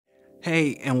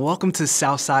Hey, and welcome to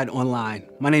Southside Online.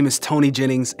 My name is Tony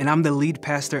Jennings, and I'm the lead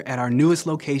pastor at our newest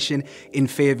location in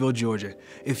Fayetteville, Georgia.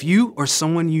 If you or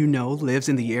someone you know lives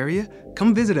in the area,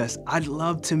 come visit us. I'd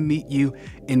love to meet you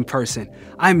in person.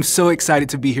 I'm so excited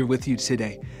to be here with you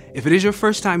today. If it is your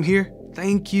first time here,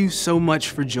 thank you so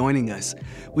much for joining us.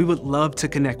 We would love to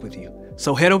connect with you.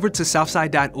 So head over to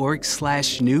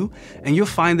southside.org/new, and you'll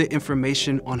find the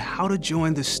information on how to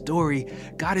join the story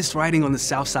God is writing on the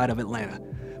south side of Atlanta.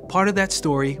 Part of that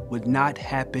story would not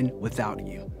happen without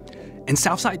you. And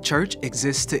Southside Church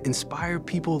exists to inspire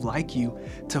people like you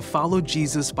to follow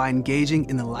Jesus by engaging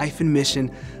in the life and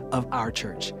mission of our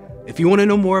church. If you want to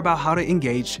know more about how to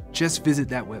engage, just visit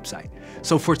that website.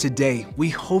 So for today, we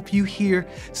hope you hear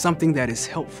something that is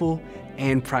helpful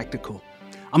and practical.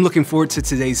 I'm looking forward to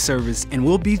today's service, and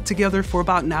we'll be together for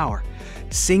about an hour.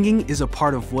 Singing is a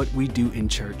part of what we do in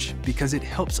church because it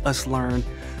helps us learn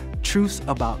truths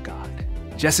about God.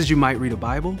 Just as you might read a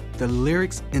Bible, the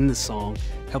lyrics in the song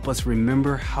help us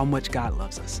remember how much God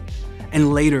loves us.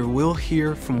 And later, we'll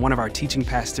hear from one of our teaching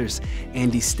pastors,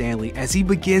 Andy Stanley, as he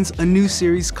begins a new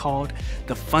series called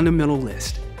The Fundamental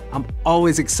List. I'm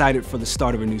always excited for the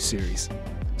start of a new series.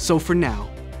 So for now,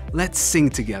 let's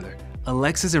sing together.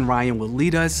 Alexis and Ryan will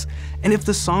lead us, and if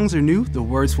the songs are new, the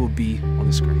words will be on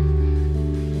the screen.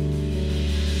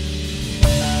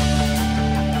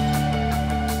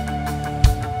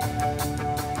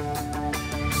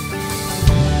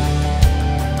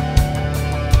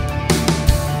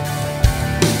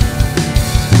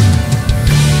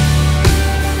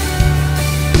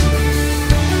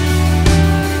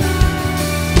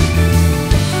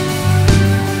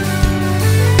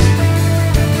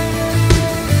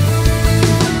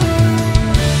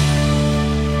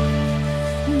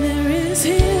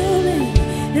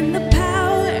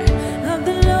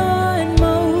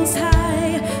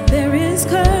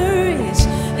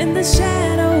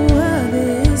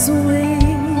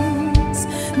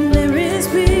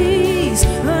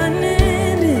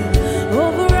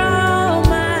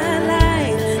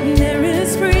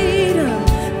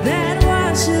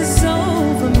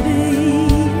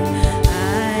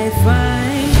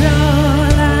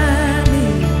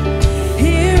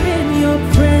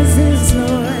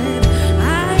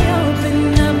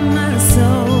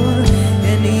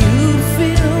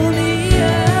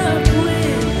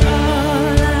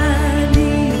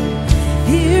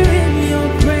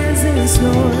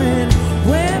 More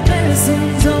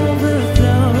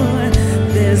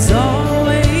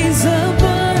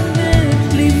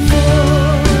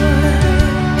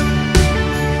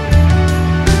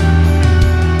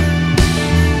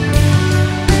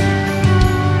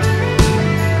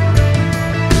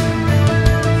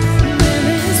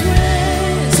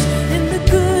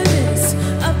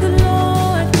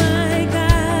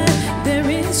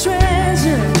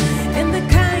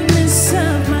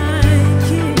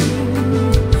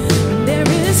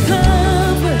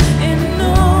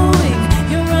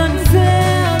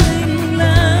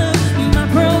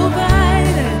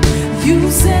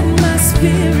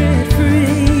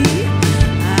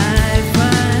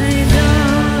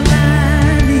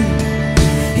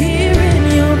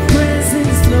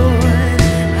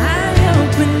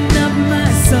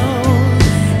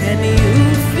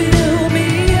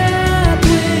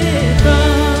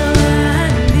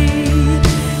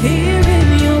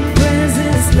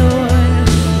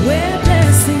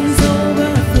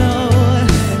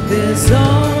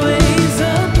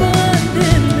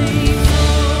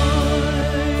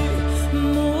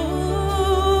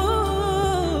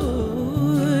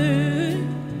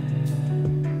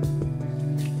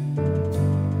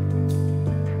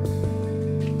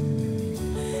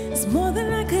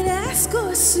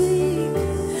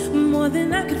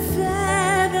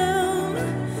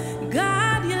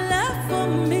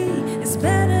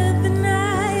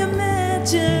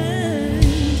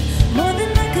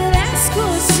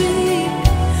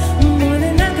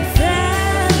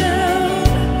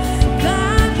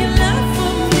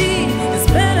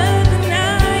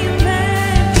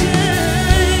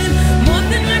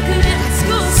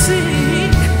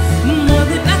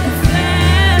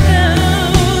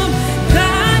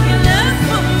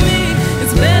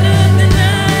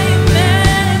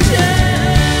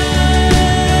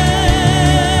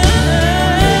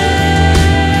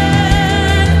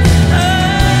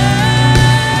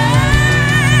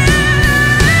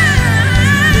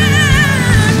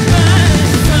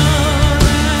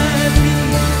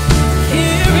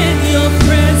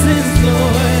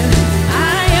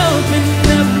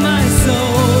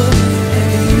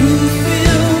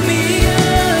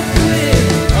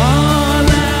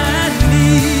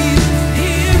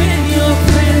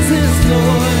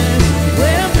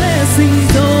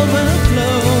blessings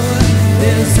overflow.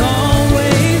 There's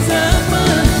always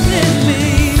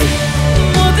abundantly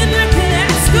more than I could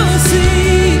ask or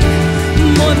seek,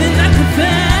 more than I could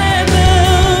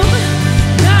fathom.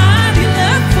 God, your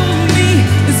love for me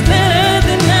is better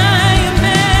than I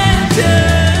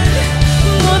imagined.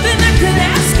 More than I could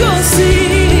ask or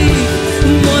seek,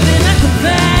 more than I could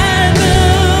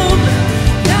fathom.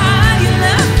 God, your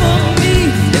love for me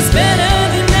is better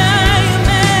than I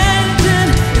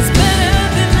imagined. It's better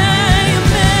than I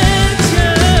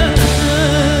imagined.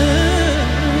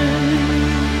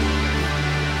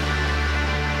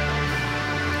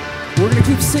 We're going to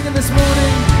keep singing this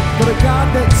morning, but a God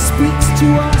that speaks to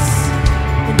us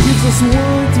and gives us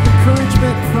words of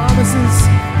encouragement, promises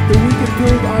that we can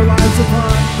build our lives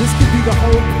upon. This could be the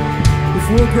hope. If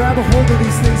we'll grab a hold of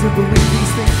these things and believe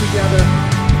these things together,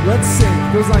 let's sing.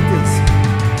 It goes like this.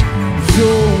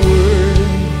 Your word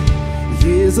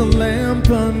is a lamp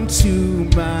unto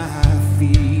my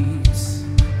feet,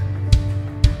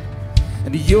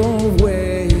 and your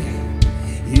way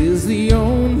is the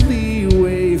only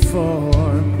way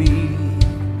for me.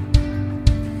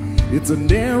 It's a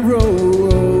narrow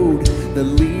road that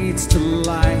leads to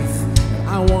life, and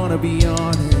I want to be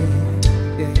on it.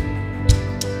 Yeah.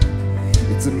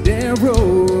 It's a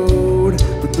narrow road,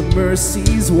 but the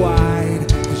mercy's wide,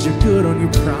 'cause you're good on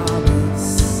your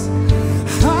promise.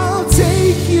 I'll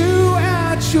take you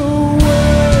at your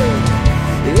word.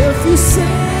 If you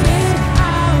said it,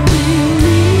 I'll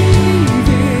believe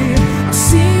it. I've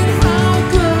seen how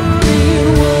good it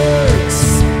works.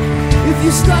 If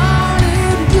you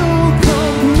started, you'll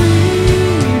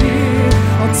complete it.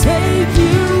 I'll take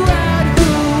you at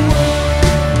your word.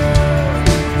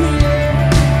 Yeah.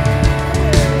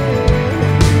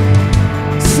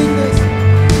 Sing this.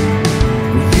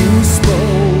 You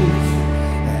spoke,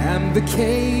 and the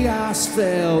chaos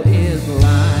fell in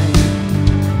line.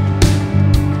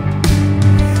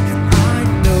 And I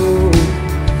know,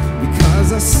 because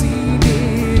I've seen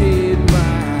it in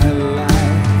my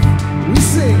life. We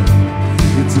sing.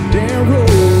 It's a narrow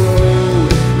road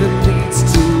that leads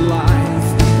to life,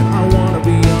 and I want to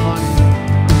be on it.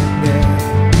 Yeah.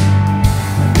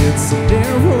 And it's a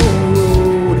narrow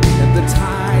road, and the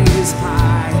tide is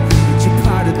high, but you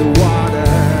parted the water.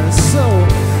 So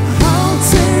I'll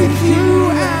take you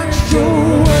at your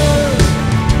word.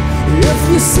 If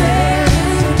you said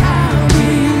it, I'll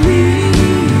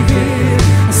believe it.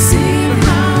 I've seen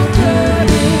how good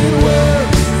it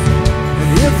works. And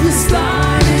if you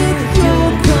started,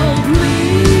 you'll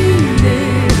complete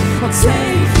it. I'll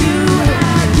take you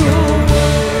at your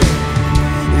word.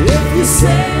 If you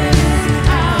said it,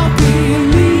 I'll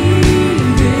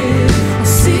believe it.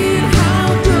 I've seen how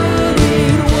good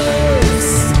it works.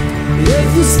 If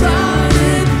you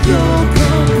started, you'll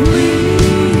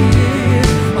complete it.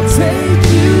 I'll take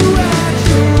you at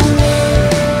your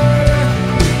word.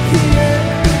 Yeah.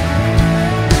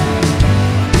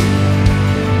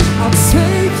 I'll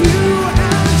take you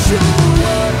at your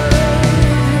word.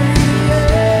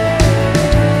 Yeah.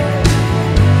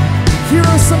 Here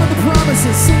are some of the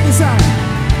promises. Sing this out.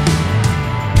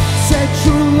 Said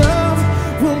your love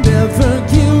will never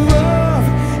give up.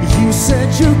 You said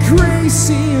your grace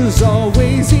is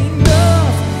always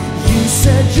enough. You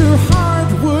said your heart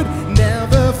would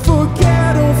never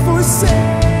forget or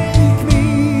forsake me.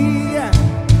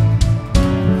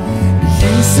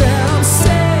 You said I'm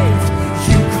saved,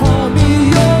 you call me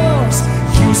yours.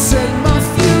 You said my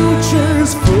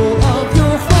future's full of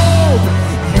your hope.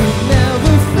 You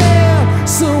never fail,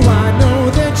 so I know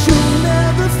that you'll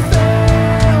never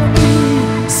fail me.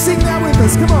 Sing that with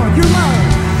us, come on, your love.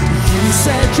 You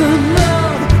said your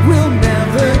love will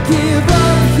never give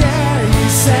up. Yeah, you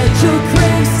said your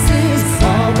grace is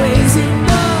always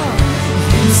enough.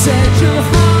 You said your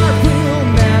heart will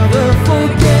never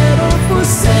forget or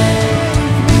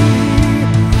forsake me.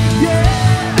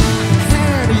 Yeah,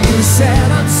 and you said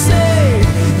I'm saved,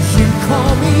 you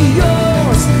call me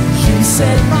yours. You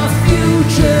said my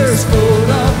future's full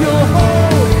of your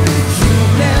hope. You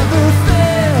never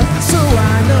fail, so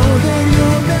I know that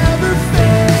you'll never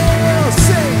fail.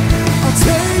 Say, I'll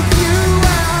take you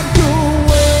at your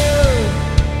word.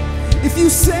 If you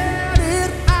said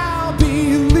it, I'll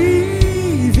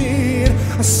believe it.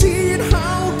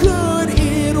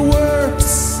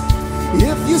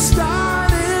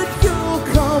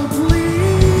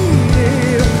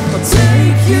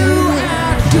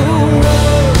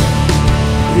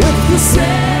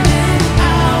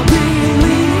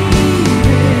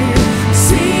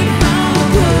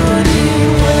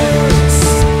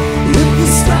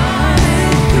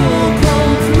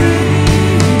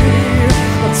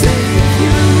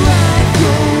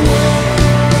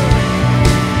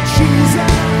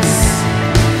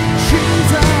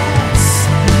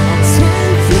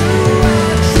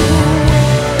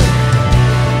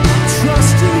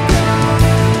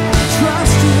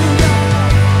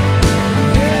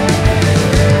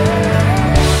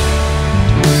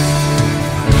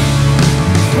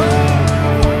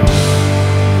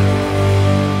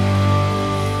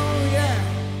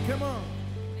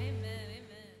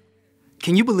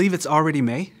 Can you believe it's already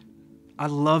May? I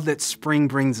love that spring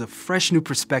brings a fresh new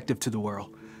perspective to the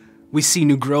world. We see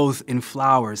new growth in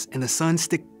flowers, and the sun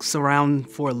sticks around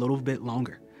for a little bit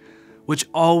longer, which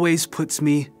always puts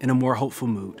me in a more hopeful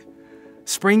mood.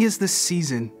 Spring is the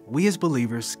season we as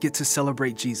believers get to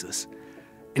celebrate Jesus.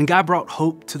 And God brought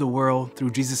hope to the world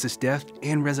through Jesus' death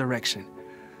and resurrection.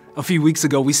 A few weeks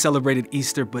ago, we celebrated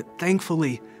Easter, but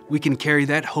thankfully, we can carry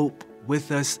that hope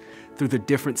with us through the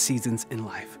different seasons in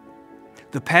life.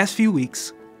 The past few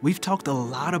weeks, we've talked a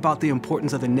lot about the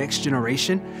importance of the next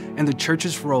generation and the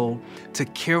church's role to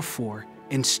care for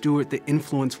and steward the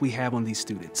influence we have on these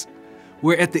students.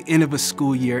 We're at the end of a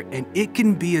school year, and it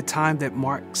can be a time that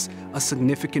marks a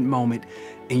significant moment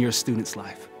in your student's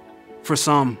life. For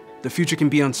some, the future can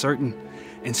be uncertain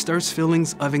and stirs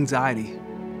feelings of anxiety.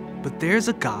 But there's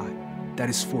a God that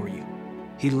is for you.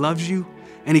 He loves you,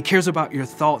 and He cares about your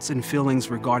thoughts and feelings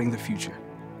regarding the future.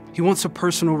 He wants a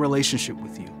personal relationship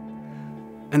with you.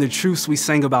 And the truths we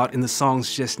sang about in the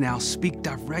songs just now speak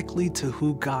directly to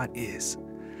who God is.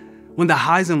 When the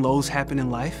highs and lows happen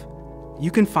in life, you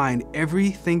can find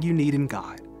everything you need in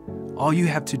God. All you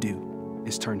have to do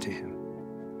is turn to Him.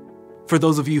 For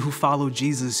those of you who follow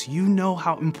Jesus, you know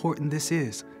how important this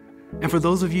is. And for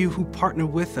those of you who partner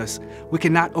with us, we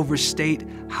cannot overstate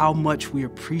how much we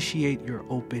appreciate your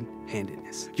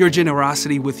open-handedness. Your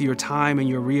generosity with your time and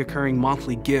your reoccurring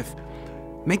monthly gift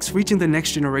makes reaching the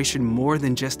next generation more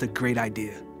than just a great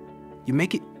idea. You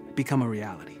make it become a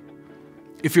reality.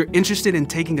 If you're interested in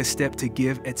taking a step to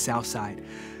give at Southside,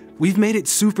 we've made it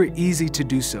super easy to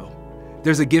do so.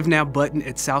 There's a Give Now button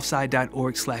at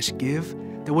southside.org/give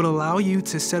that will allow you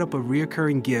to set up a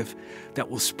reoccurring gift that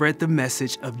will spread the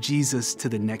message of Jesus to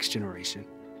the next generation.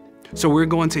 So we're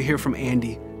going to hear from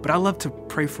Andy, but I love to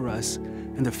pray for us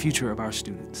and the future of our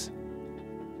students.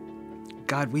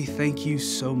 God, we thank you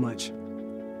so much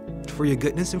for your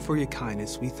goodness and for your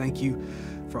kindness. We thank you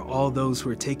for all those who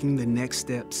are taking the next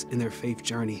steps in their faith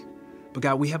journey. But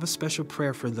God, we have a special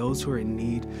prayer for those who are in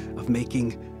need of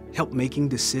help making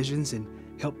decisions and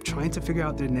help trying to figure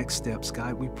out their next steps.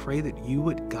 God, we pray that you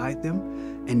would guide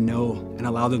them and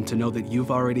allow them to know that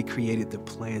you've already created the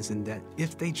plans and that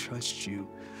if they trust you,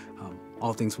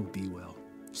 all things will be well.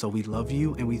 So we love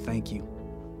you and we thank you.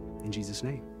 In Jesus'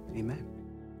 name, amen.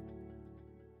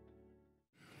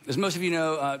 As most of you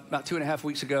know, about 2.5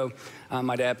 weeks ago,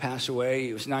 my dad passed away.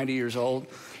 He was 90 years old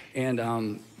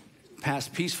and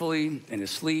passed peacefully in his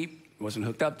sleep. He wasn't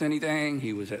hooked up to anything.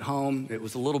 He was at home. It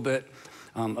was a little bit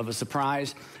of a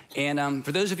surprise. And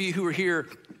for those of you who were here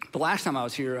the last time I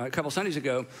was here, a couple Sundays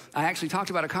ago, I actually talked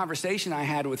about a conversation I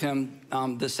had with him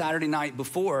the Saturday night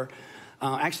before,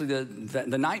 actually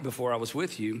the night before I was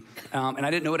with you. And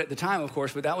I didn't know it at the time, of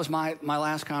course, but that was my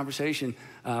last conversation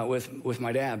with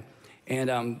my dad.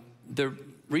 And the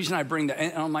reason I bring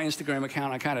that, on my Instagram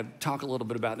account, I kind of talk a little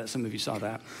bit about that. Some of you saw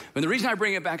that. But the reason I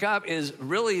bring it back up is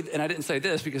really, and I didn't say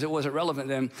this because it wasn't relevant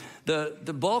then,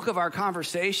 the bulk of our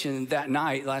conversation that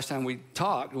night, last time we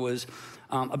talked, was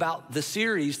about the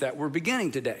series that we're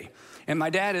beginning today. And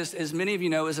my dad, as many of you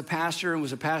know, is a pastor and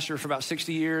was a pastor for about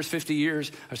 60 years, 50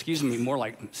 years, excuse me, more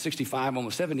like 65,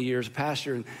 almost 70 years, a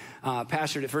pastor, and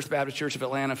pastored at First Baptist Church of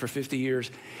Atlanta for 50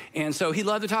 years. And so we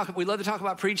love to talk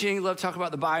about preaching, we love to talk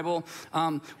about the Bible.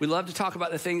 We love to talk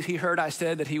about the things he heard I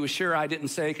said that he was sure I didn't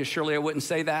say, because surely I wouldn't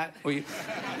say that.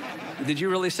 Did you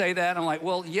really say that? I'm like,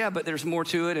 well, yeah, but there's more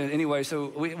to it. And anyway, so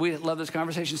we love this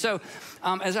conversation. So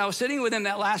as I was sitting with him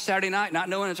that last Saturday night, not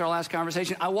knowing it's our last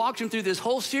conversation, I walked him through this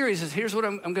whole series. Here's what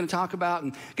I'm going to talk about,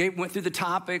 and went through the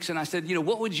topics. And I said,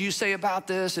 what would you say about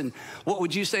this? And what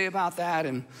would you say about that?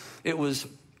 And it was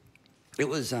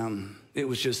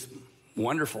just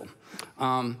wonderful.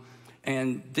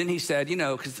 And then he said,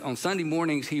 because on Sunday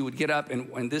mornings he would get up and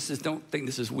don't think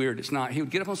this is weird. It's not. He would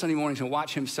get up on Sunday mornings and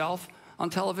watch himself on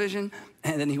television,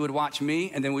 and then he would watch me,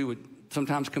 and then we would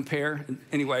sometimes compare.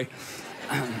 Anyway,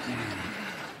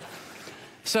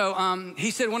 so he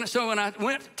said, when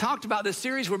I talked about this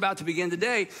series we're about to begin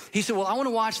today, he said, well, I want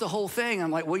to watch the whole thing.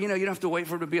 I'm like, well, you don't have to wait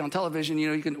for it to be on television.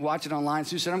 You can watch it online.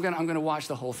 So he said, I'm going to watch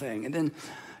the whole thing. And then,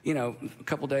 a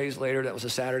couple days later, that was a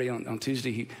Saturday, on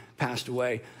Tuesday, he passed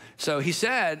away. So he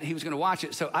said he was going to watch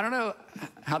it. So I don't know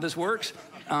how this works.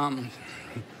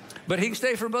 But he can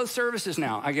stay for both services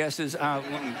now, I guess. And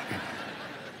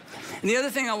the other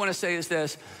thing I want to say is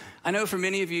this. I know for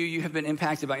many of you, you have been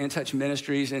impacted by In Touch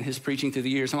Ministries and his preaching through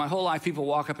the years. And my whole life, people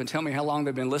walk up and tell me how long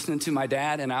they've been listening to my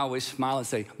dad, and I always smile and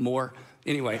say, more.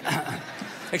 Anyway.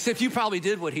 Except you probably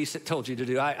did what he told you to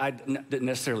do. I didn't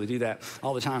necessarily do that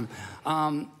all the time.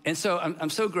 And so I'm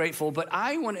so grateful, but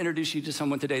I want to introduce you to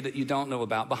someone today that you don't know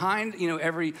about. Behind,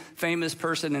 every famous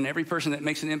person and every person that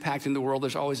makes an impact in the world,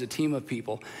 there's always a team of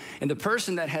people. And the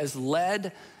person that has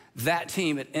led that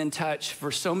team at In Touch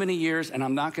for so many years, and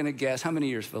I'm not going to guess, how many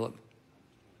years, Philip?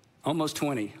 Almost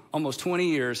 20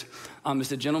 years, is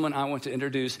the gentleman I want to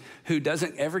introduce who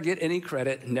doesn't ever get any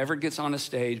credit, never gets on a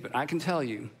stage, but I can tell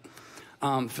you,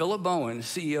 Philip Bowen,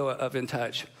 CEO of In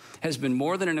Touch, has been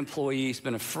more than an employee. He's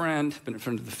been a friend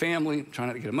of the family, trying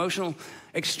not to get emotional,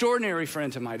 extraordinary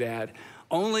friend to my dad.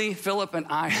 Only Philip and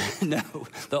I know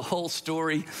the whole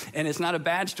story, and it's not a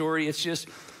bad story. It's just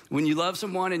when you love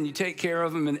someone and you take care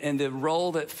of them, and the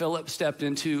role that Philip stepped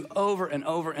into over and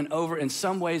over and over, in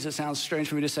some ways it sounds strange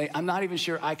for me to say, I'm not even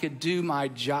sure I could do my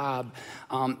job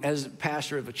as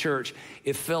pastor of a church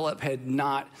if Philip had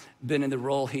not been in the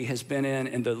role he has been in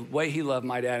and the way he loved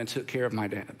my dad and took care of my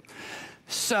dad.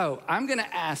 So I'm gonna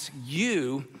ask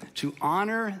you to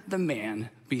honor the man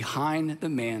behind the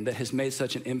man that has made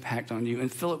such an impact on you. And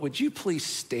Philip, would you please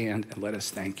stand and let us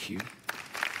thank you?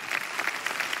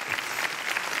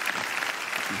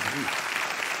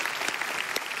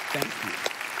 Thank you.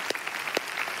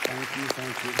 Thank you,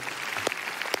 thank you.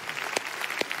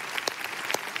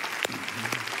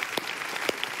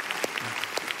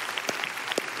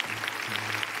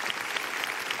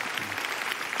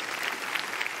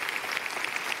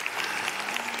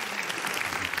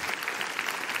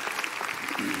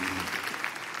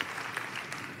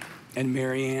 And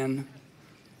Marianne,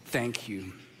 thank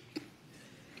you.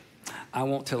 I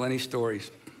won't tell any stories,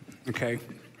 okay?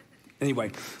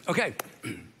 Anyway, okay.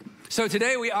 So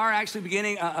today we are actually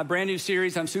beginning a brand new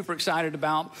series I'm super excited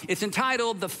about. It's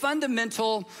entitled The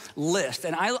Fundamental List.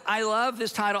 And I love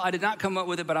this title. I did not come up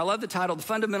with it, but I love the title, The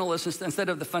Fundamental List, instead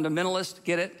of The Fundamentalist.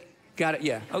 Get it? Got it?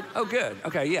 Yeah. Oh, good.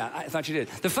 Okay, yeah, I thought you did.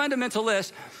 The Fundamental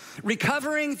List,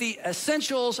 recovering the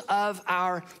essentials of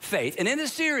our faith. And in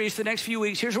this series, the next few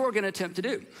weeks, here's what we're going to attempt to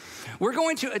do. We're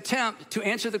going to attempt to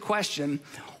answer the question,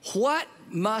 what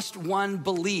must one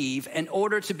believe in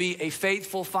order to be a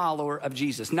faithful follower of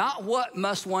Jesus? Not what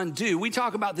must one do. We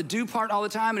talk about the do part all the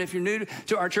time, and if you're new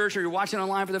to our church or you're watching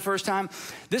online for the first time,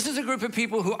 this is a group of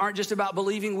people who aren't just about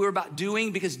believing, we're about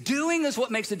doing, because doing is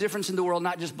what makes a difference in the world,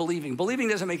 not just believing. Believing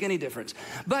doesn't make any difference.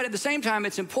 But at the same time,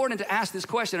 it's important to ask this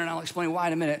question, and I'll explain why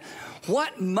in a minute.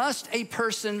 What must a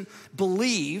person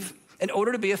believe in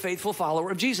order to be a faithful follower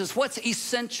of Jesus? What's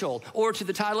essential? Or to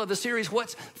the title of the series,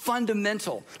 what's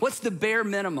fundamental? What's the bare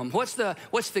minimum? What's the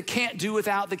can't do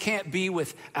without, the can't be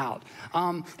without?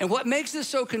 And what makes this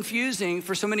so confusing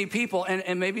for so many people,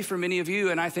 and maybe for many of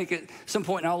you, and I think at some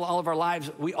point in all of our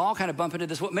lives, we all kind of bump into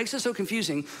this. What makes it so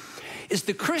confusing is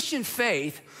the Christian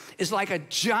faith is like a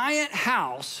giant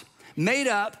house made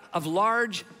up of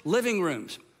large living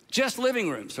rooms. Just living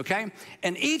rooms, okay?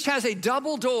 And each has a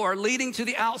double door leading to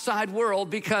the outside world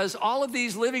because all of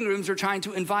these living rooms are trying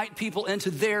to invite people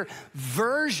into their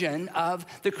version of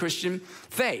the Christian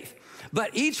faith.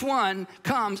 But each one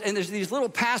comes, and there's these little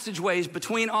passageways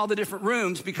between all the different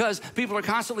rooms because people are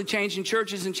constantly changing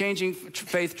churches and changing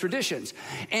faith traditions.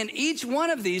 And each one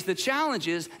of these, the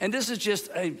challenges, and this is just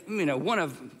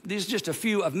just a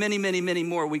few of many, many, many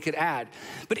more we could add.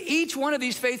 But each one of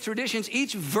these faith traditions,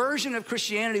 each version of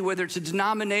Christianity, whether it's a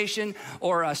denomination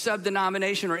or a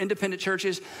sub-denomination or independent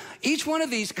churches, each one of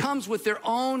these comes with their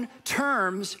own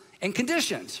terms and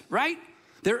conditions, right?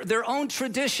 Their own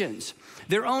traditions,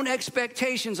 their own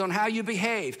expectations on how you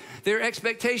behave, their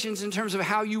expectations in terms of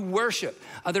how you worship,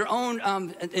 their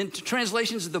own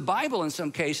translations of the Bible in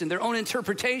some case, and their own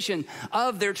interpretation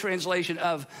of their translation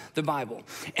of the Bible.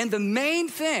 And the main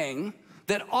thing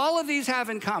that all of these have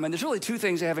in common, there's really two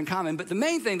things they have in common, but the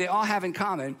main thing they all have in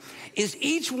common is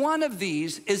each one of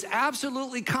these is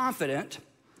absolutely confident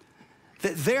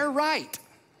that they're right.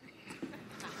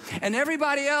 And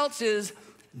everybody else is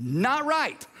not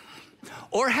right,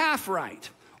 or half right,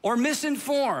 or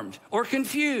misinformed, or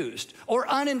confused, or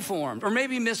uninformed, or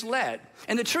maybe misled.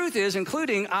 And the truth is,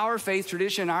 including our faith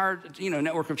tradition, our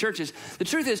network of churches, the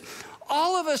truth is,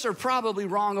 all of us are probably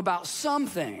wrong about some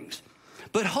things,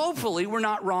 but hopefully we're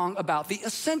not wrong about the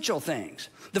essential things,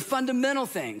 the fundamental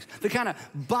things, the kind of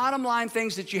bottom line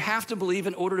things that you have to believe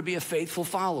in order to be a faithful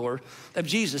follower of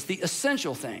Jesus, the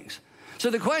essential things. So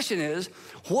the question is,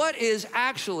 what is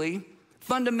actually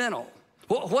fundamental?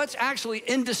 What's actually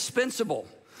indispensable,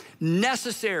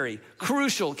 necessary,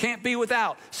 crucial, can't be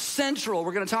without, central?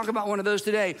 We're going to talk about one of those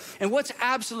today. And what's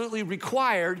absolutely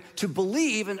required to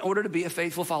believe in order to be a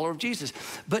faithful follower of Jesus.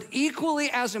 But equally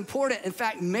as important, in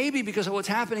fact, maybe because of what's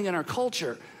happening in our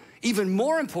culture, even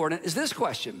more important is this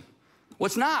question.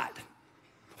 What's not?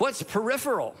 What's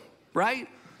peripheral, right?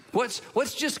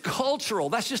 What's just cultural?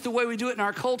 That's just the way we do it in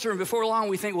our culture. And before long,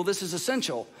 we think, well, this is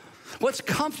essential. What's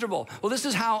comfortable? Well, this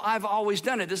is how I've always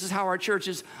done it. This is how our church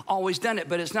has always done it,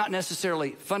 but it's not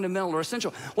necessarily fundamental or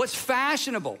essential. What's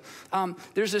fashionable?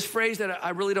 There's this phrase that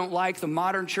I really don't like, the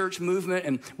modern church movement,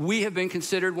 and we have been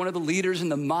considered one of the leaders in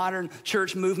the modern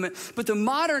church movement. But the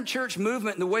modern church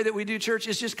movement and the way that we do church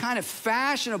is just kind of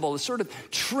fashionable. It's sort of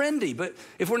trendy, but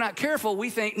if we're not careful, we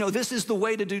think, no, this is the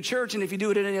way to do church, and if you do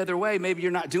it any other way, maybe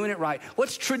you're not doing it right.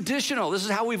 What's traditional? This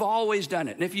is how we've always done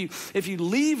it. And if you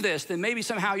leave this, then maybe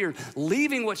somehow you're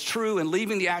leaving what's true and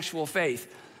leaving the actual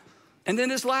faith. And then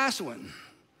this last one,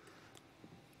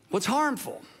 what's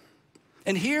harmful?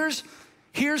 And here's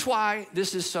why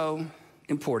this is so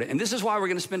important. And this is why we're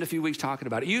going to spend a few weeks talking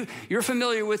about it. You're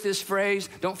familiar with this phrase,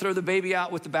 don't throw the baby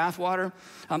out with the bathwater.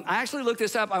 I actually looked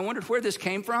this up. I wondered where this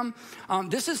came from.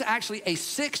 This is actually a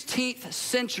 16th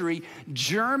century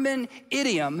German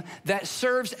idiom that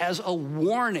serves as a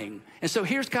warning. And so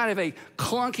here's kind of a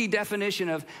clunky definition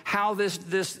of how this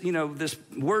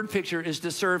word picture is to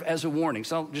serve as a warning.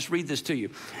 So I'll just read this to you.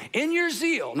 In your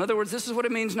zeal, in other words, this is what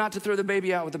it means not to throw the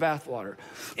baby out with the bathwater.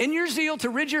 In your zeal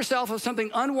to rid yourself of something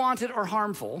unwanted or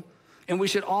harmful, and we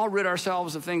should all rid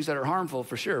ourselves of things that are harmful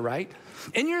for sure, right?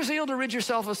 In your zeal to rid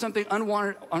yourself of something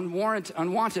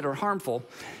unwanted or harmful,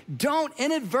 don't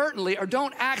inadvertently or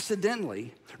don't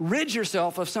accidentally rid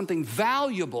yourself of something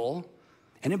valuable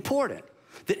and important.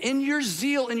 That in your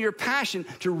zeal, in your passion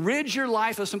to rid your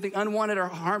life of something unwanted or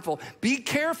harmful, be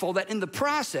careful that in the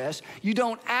process, you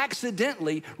don't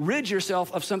accidentally rid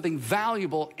yourself of something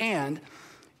valuable and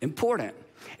important.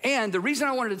 And the reason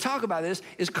I wanted to talk about this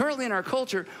is currently in our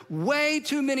culture, way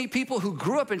too many people who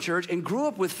grew up in church and grew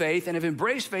up with faith and have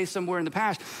embraced faith somewhere in the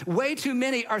past, way too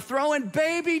many are throwing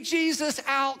baby Jesus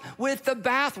out with the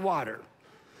bathwater.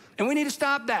 And we need to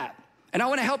stop that. And I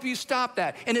want to help you stop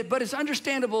that. But it's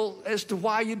understandable as to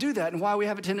why you do that and why we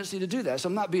have a tendency to do that. So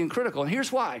I'm not being critical. And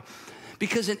here's why.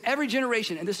 Because in every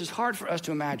generation, and this is hard for us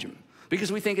to imagine, because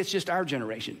we think it's just our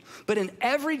generation. But in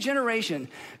every generation,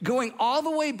 going all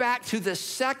the way back to the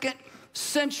 2nd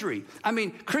century, I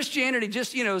mean, Christianity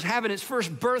just, is having its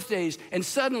first birthdays, and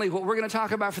suddenly what we're going to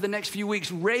talk about for the next few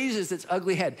weeks raises its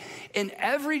ugly head. In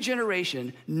every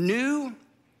generation, new,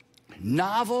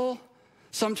 novel,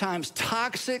 sometimes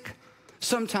toxic,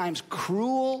 sometimes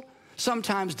cruel,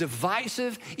 sometimes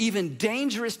divisive, even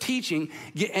dangerous teaching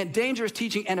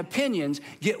and opinions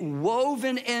get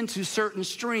woven into certain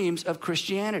streams of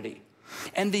Christianity.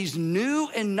 And these new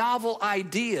and novel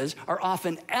ideas are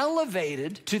often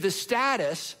elevated to the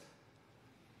status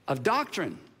of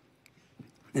doctrine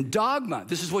and dogma.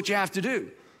 This is what you have to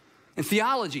do. In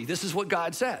theology, this is what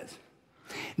God says.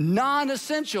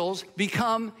 Non-essentials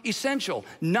become essential.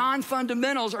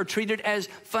 Non-fundamentals are treated as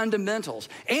fundamentals.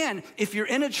 And if you're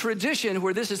in a tradition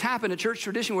where this has happened, a church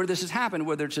tradition where this has happened,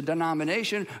 whether it's a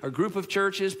denomination or group of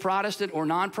churches, Protestant or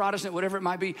non-Protestant, whatever it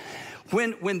might be,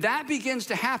 when that begins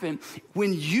to happen,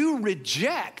 when you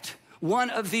reject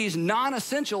one of these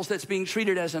non-essentials that's being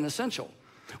treated as an essential,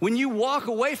 when you walk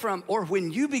away from, or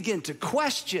when you begin to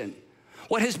question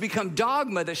what has become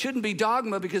dogma that shouldn't be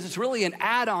dogma because it's really an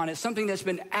add-on, it's something that's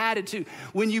been added to.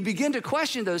 When you begin to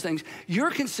question those things,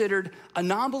 you're considered a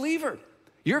non-believer.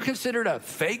 You're considered a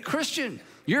fake Christian.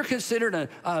 You're considered an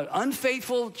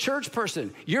unfaithful church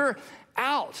person. You're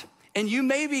out. And you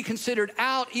may be considered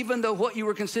out even though what you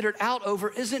were considered out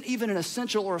over isn't even an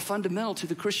essential or a fundamental to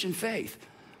the Christian faith.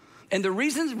 And the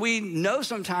reasons we know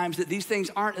sometimes that these things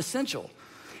aren't essential,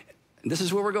 and this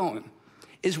is where we're going,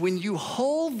 is when you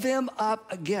hold them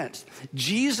up against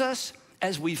Jesus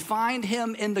as we find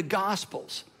him in the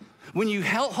Gospels. When you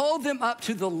hold them up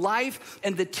to the life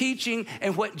and the teaching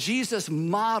and what Jesus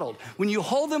modeled, when you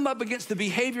hold them up against the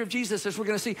behavior of Jesus, as we're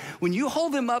going to see, when you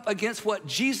hold them up against what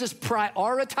Jesus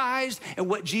prioritized and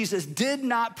what Jesus did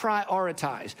not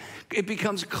prioritize, it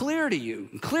becomes clear to you,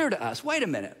 clear to us, wait a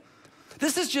minute,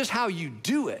 this is just how you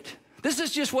do it. This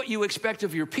is just what you expect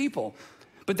of your people.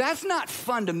 But that's not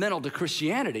fundamental to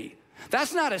Christianity.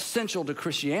 That's not essential to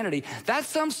Christianity. That's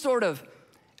some sort of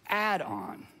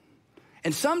add-on.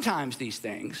 And sometimes these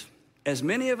things, as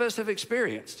many of us have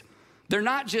experienced, they're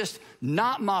not just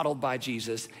not modeled by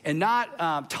Jesus and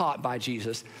not taught by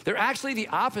Jesus. They're actually the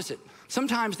opposite.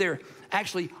 Sometimes they're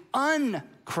actually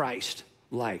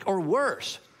un-Christ-like, or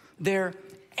worse, they're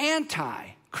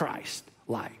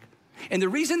anti-Christ-like. And the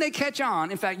reason they catch on,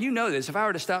 in fact, you know this. If I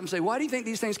were to stop and say, why do you think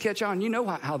these things catch on? You know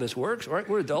how this works, right?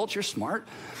 We're adults, you're smart.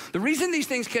 The reason these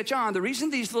things catch on, the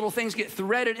reason these little things get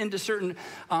threaded into certain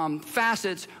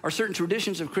facets or certain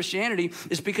traditions of Christianity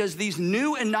is because these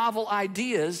new and novel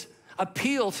ideas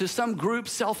appeal to some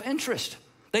group's self-interest.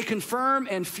 They confirm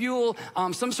and fuel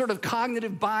some sort of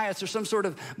cognitive bias or some sort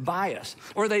of bias.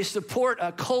 Or they support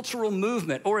a cultural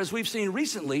movement. Or as we've seen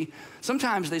recently,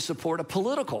 sometimes they support a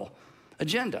political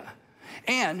agenda.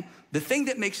 And the thing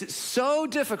that makes it so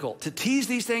difficult to tease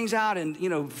these things out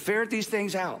and, ferret these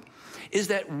things out is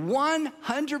that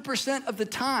 100% of the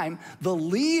time, the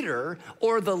leader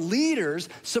or the leaders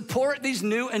support these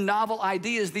new and novel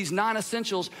ideas, these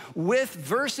non-essentials, with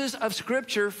verses of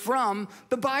scripture from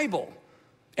the Bible.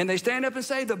 And they stand up and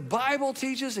say, the Bible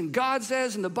teaches and God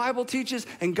says, and the Bible teaches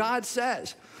and God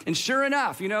says. And sure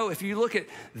enough, if you look at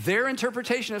their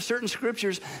interpretation of certain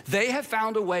scriptures, they have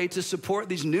found a way to support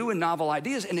these new and novel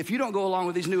ideas. And if you don't go along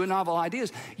with these new and novel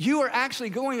ideas, you are actually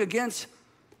going against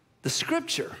the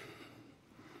scripture.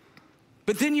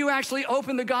 But then you actually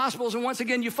open the Gospels, and once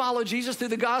again, you follow Jesus through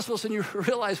the Gospels, and you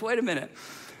realize, wait a minute,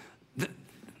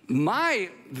 my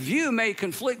view may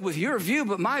conflict with your view,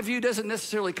 but my view doesn't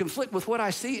necessarily conflict with what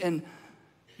I see in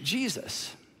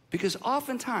Jesus. Because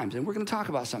oftentimes, and we're going to talk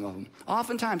about some of them,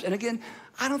 oftentimes, and again,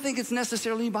 I don't think it's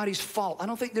necessarily anybody's fault. I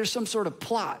don't think there's some sort of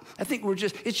plot. I think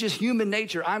it's just human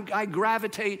nature. I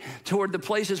gravitate toward the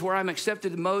places where I'm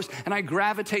accepted the most, and I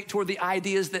gravitate toward the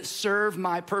ideas that serve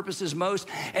my purposes most.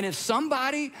 And if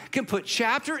somebody can put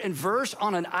chapter and verse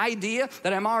on an idea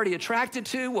that I'm already attracted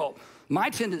to, well, my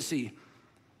tendency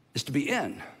is to be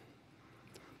in.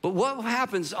 But what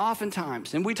happens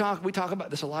oftentimes, and we talk about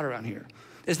this a lot around here,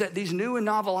 is that these new and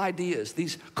novel ideas,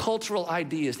 these cultural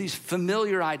ideas, these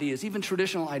familiar ideas, even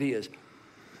traditional ideas,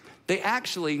 they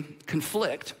actually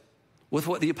conflict with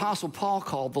what the Apostle Paul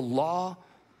called the law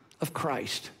of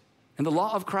Christ. And the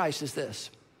law of Christ is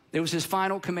this. It was his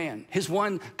final command, his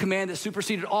one command that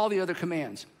superseded all the other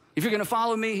commands. If you're going to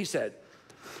follow me, he said,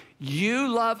 you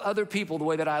love other people the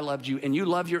way that I loved you, and you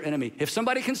love your enemy. If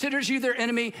somebody considers you their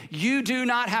enemy, you do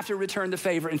not have to return the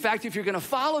favor. In fact, if you're going to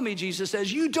follow me, Jesus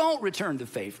says, you don't return the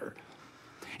favor.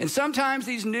 And sometimes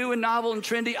these new and novel and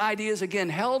trendy ideas, again,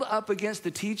 held up against the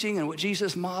teaching and what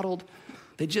Jesus modeled,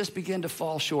 they just begin to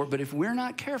fall short. But if we're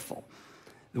not careful,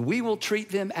 we will treat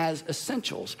them as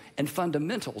essentials and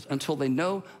fundamentals until they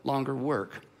no longer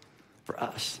work for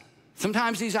us.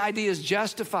 Sometimes these ideas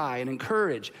justify and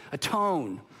encourage a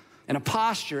tone and a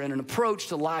posture and an approach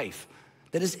to life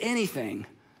that is anything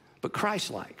but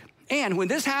Christ-like. And when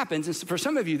this happens, and for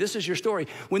some of you, this is your story,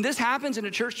 when this happens in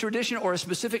a church tradition or a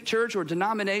specific church or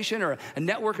denomination or a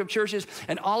network of churches,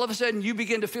 and all of a sudden you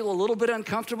begin to feel a little bit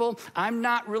uncomfortable, I'm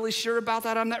not really sure about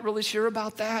that, I'm not really sure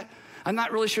about that, I'm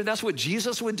not really sure that's what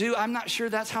Jesus would do, I'm not sure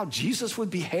that's how Jesus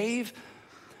would behave.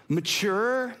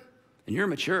 Mature, and you're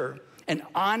mature, and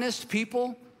honest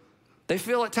people, they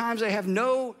feel at times they have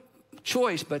no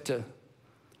choice but to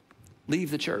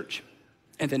leave the church.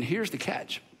 And then here's the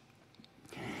catch.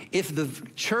 If the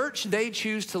church they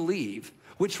choose to leave,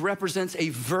 which represents a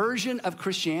version of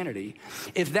Christianity,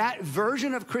 if that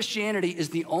version of Christianity is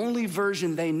the only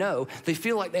version they know, they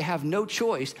feel like they have no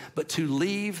choice but to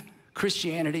leave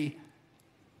Christianity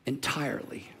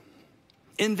entirely.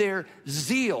 In their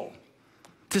zeal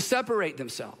to separate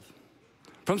themselves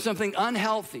from something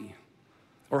unhealthy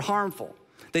or harmful,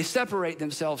 they separate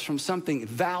themselves from something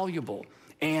valuable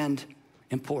and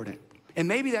important. And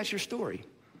maybe that's your story.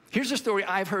 Here's a story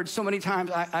I've heard so many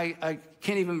times, I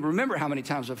can't even remember how many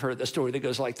times I've heard the story that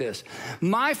goes like this.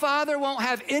 My father won't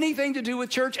have anything to do with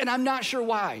church, and I'm not sure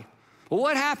why. Well,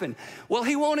 what happened? Well,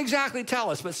 he won't exactly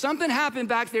tell us, but something happened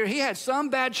back there. He had some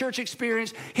bad church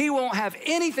experience. He won't have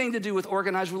anything to do with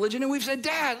organized religion. And we've said,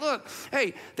 Dad, look,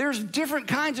 hey, there's different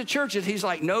kinds of churches. He's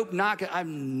like, nope,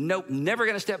 never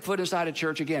going to step foot inside a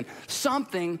church again.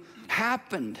 Something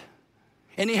happened.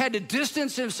 And he had to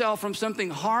distance himself from something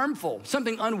harmful,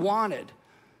 something unwanted.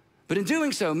 But in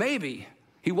doing so, maybe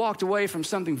he walked away from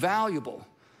something valuable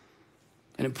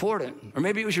and important. Or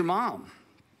maybe it was your mom.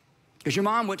 Because your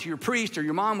mom went to your priest or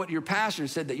your mom went to your pastor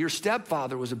and said that your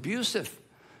stepfather was abusive.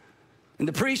 And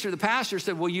the priest or the pastor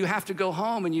said, well, you have to go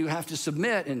home and you have to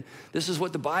submit. And this is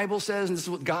what the Bible says and this is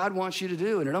what God wants you to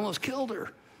do. And it almost killed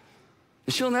her.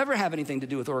 And she'll never have anything to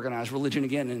do with organized religion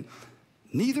again. And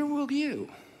neither will you.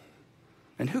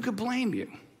 And who could blame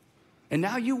you? And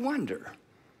now you wonder,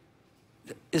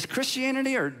 is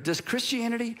Christianity or does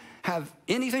Christianity have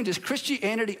anything? Does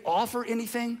Christianity offer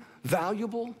anything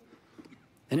valuable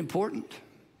and important?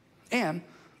 And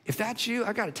if that's you,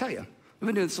 I got to tell you, I've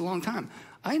been doing this a long time.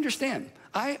 I understand.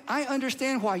 I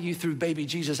understand why you threw baby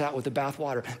Jesus out with the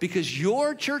bathwater, because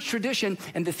your church tradition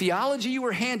and the theology you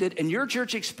were handed and your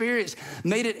church experience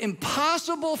made it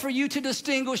impossible for you to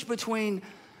distinguish between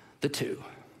the two.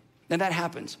 And that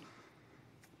happens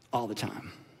all the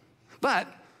time. But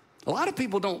A lot of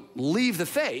people don't leave the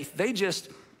faith. They just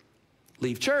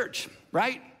leave church,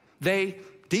 right? They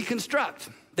deconstruct.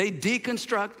 They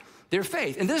deconstruct their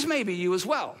faith. And this may be you as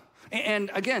well.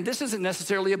 And again, this isn't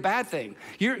necessarily a bad thing.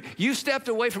 You stepped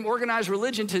away from organized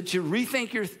religion to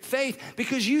rethink your faith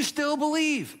because you still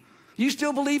believe. You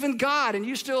still believe in God and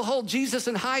you still hold Jesus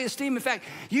in high esteem. In fact,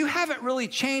 you haven't really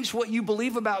changed what you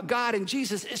believe about God and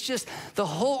Jesus. It's just the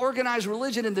whole organized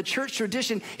religion and the church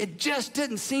tradition, it just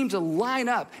didn't seem to line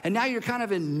up. And now you're kind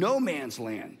of in no man's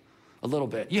land a little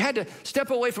bit. You had to step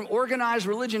away from organized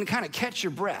religion and kind of catch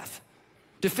your breath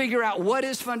to figure out what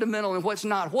is fundamental and what's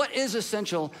not, what is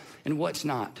essential and what's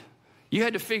not. You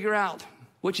had to figure out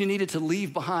what you needed to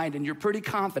leave behind, and you're pretty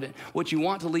confident what you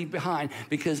want to leave behind,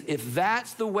 because if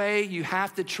that's the way you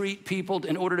have to treat people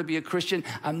in order to be a Christian,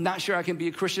 I'm not sure I can be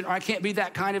a Christian, or I can't be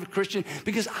that kind of a Christian,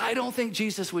 because I don't think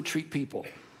Jesus would treat people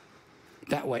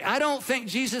that way. I don't think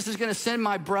Jesus is gonna send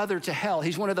my brother to hell.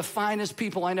 He's one of the finest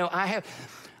people I know.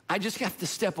 I just have to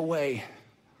step away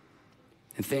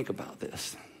and think about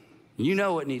this. You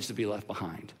know what needs to be left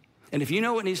behind. And if you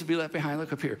know what needs to be left behind,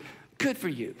 look up here. Good for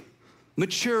you.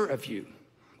 Mature of you.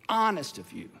 Honest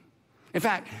of you. In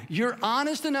fact, you're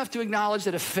honest enough to acknowledge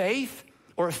that a faith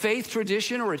or a faith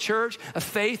tradition or a church, a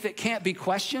faith that can't be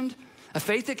questioned,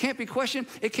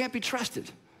 it can't be trusted.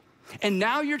 And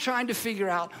now you're trying to figure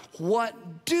out, what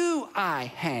do I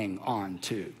hang on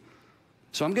to?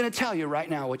 So I'm gonna tell you right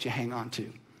now what you hang on to.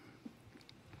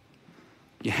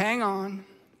 You hang on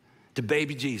to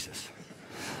baby Jesus.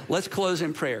 Let's close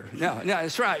in prayer. No,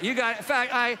 that's right. You got it. In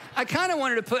fact, I kind of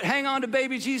wanted to put hang on to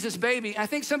baby Jesus, baby. I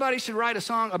think somebody should write a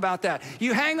song about that.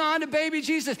 You hang on to baby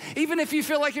Jesus. Even if you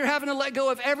feel like you're having to let go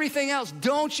of everything else,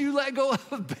 don't you let go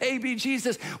of baby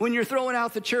Jesus when you're throwing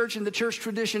out the church and the church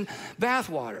tradition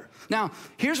bathwater. Now,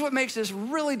 here's what makes this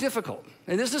really difficult.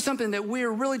 And this is something that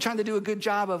we're really trying to do a good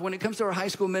job of when it comes to our high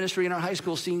school ministry and our high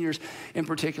school seniors in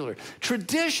particular.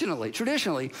 Traditionally,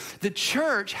 the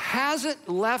church hasn't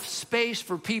left space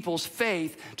for people's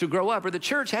faith to grow up, or the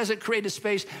church hasn't created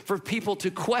space for people to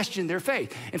question their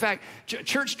faith. In fact, most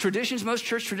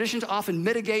church traditions often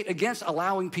mitigate against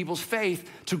allowing people's faith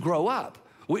to grow up.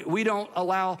 We don't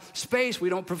allow space, we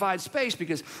don't provide space,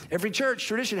 because every church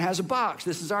tradition has a box.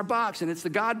 This is our box, and it's the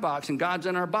God box, and God's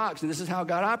in our box, and this is how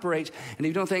God operates. And if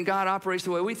you don't think God operates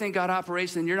the way we think God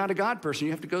operates, then you're not a God person.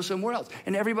 You have to go somewhere else.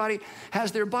 And everybody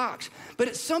has their box. But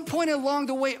at some point along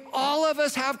the way, all of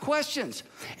us have questions,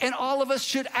 and all of us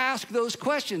should ask those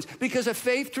questions, because a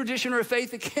faith tradition or a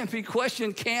faith that can't be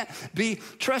questioned can't be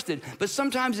trusted. But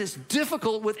sometimes it's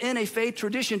difficult within a faith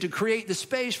tradition to create the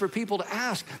space for people to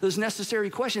ask those necessary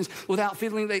questions without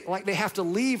feeling like they have to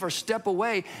leave or step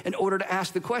away in order to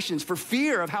ask the questions for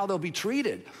fear of how they'll be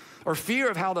treated or fear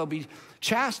of how they'll be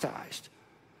chastised.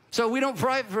 So we don't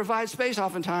provide space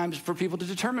oftentimes for people to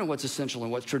determine what's essential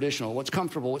and what's traditional, what's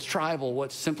comfortable, what's tribal,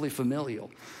 what's simply familial.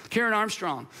 Karen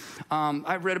Armstrong,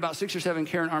 I've read about 6 or 7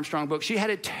 Karen Armstrong books. She had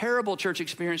a terrible church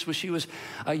experience when she was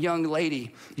a young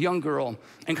lady, young girl,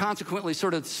 and consequently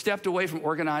sort of stepped away from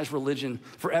organized religion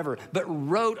forever, but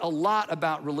wrote a lot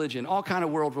about religion, all kind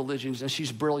of world religions, and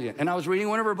she's brilliant. And I was reading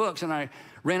one of her books, and I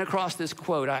ran across this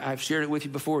quote. I've shared it with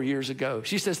you before years ago.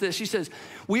 She says this, she says,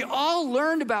 "We all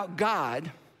learned about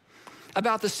God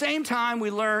about the same time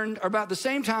we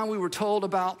were told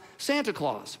about Santa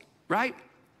Claus," right?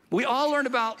 We all learned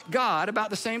about God about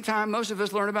the same time most of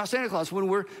us learn about Santa Claus, when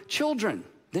we're children.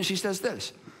 Then she says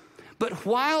this, "But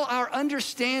while our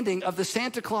understanding of the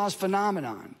Santa Claus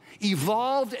phenomenon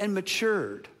evolved and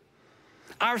matured,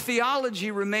 our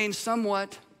theology remained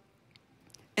somewhat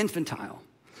infantile.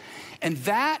 And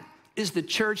that is the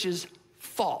church's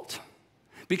fault.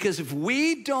 Because if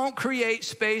we don't create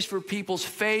space for people's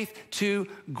faith to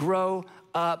grow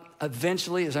up,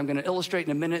 eventually, as I'm going to illustrate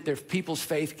in a minute, their people's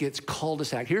faith gets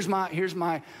cul-de-sac. Here's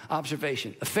my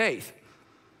observation. A faith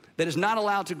that is not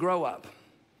allowed to grow up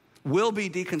will be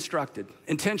deconstructed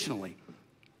intentionally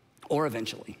or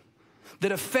eventually.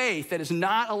 That a faith that is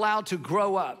not allowed to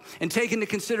grow up and take into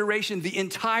consideration the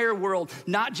entire world,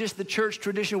 not just the church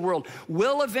tradition world,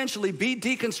 will eventually be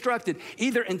deconstructed.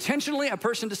 Either intentionally, a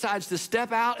person decides to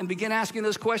step out and begin asking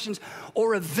those questions,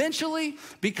 or eventually,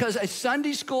 because a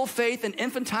Sunday school faith, an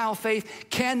infantile faith,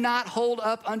 cannot hold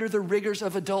up under the rigors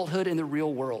of adulthood in the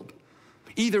real world.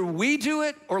 Either we do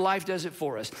it or life does it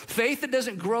for us. Faith that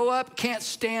doesn't grow up can't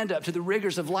stand up to the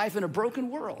rigors of life in a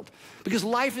broken world, because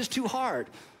life is too hard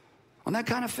on that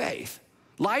kind of faith.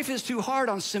 Life is too hard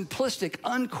on simplistic,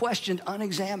 unquestioned,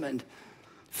 unexamined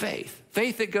faith.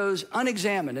 Faith that goes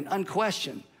unexamined and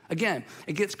unquestioned. Again,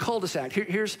 it gets cul-de-sac.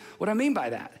 Here's what I mean by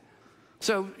that.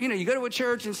 So, you go to a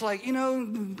church and it's like,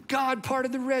 God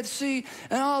parted the Red Sea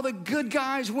and all the good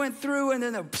guys went through and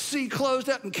then the sea closed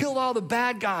up and killed all the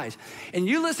bad guys. And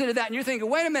you listen to that and you're thinking,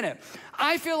 wait a minute,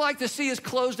 I feel like the sea is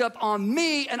closed up on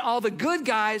me and all the good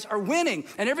guys are winning.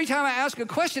 And every time I ask a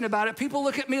question about it, people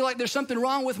look at me like there's something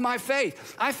wrong with my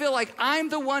faith. I feel like I'm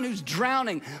the one who's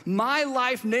drowning. My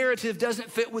life narrative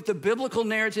doesn't fit with the biblical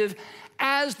narrative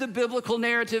as the biblical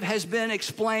narrative has been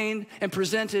explained and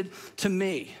presented to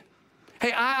me.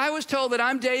 Hey, I was told that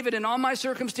I'm David and all my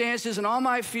circumstances and all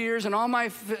my fears and all my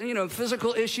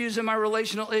physical issues and my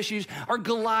relational issues are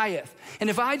Goliath. And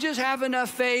if I just have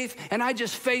enough faith and I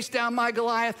just face down my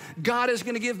Goliath, God is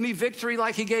going to give me victory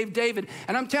like he gave David.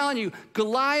 And I'm telling you,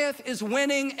 Goliath is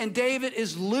winning and David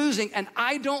is losing, and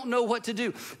I don't know what to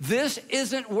do. This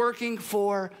isn't working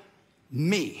for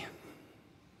me.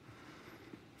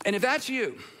 And if that's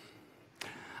you,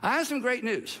 I have some great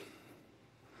news.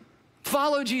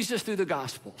 Follow Jesus through the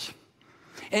Gospels.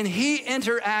 And he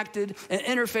interacted and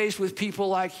interfaced with people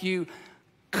like you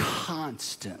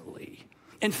constantly.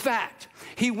 In fact,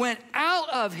 he went out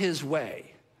of his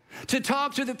way to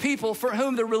talk to the people for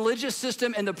whom the religious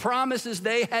system and the promises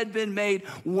they had been made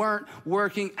weren't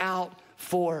working out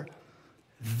for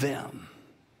them.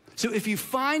 So if you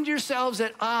find yourselves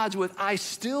at odds with, I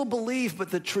still believe,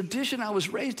 but the tradition I was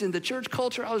raised in, the church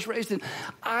culture I was raised in,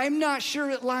 I'm not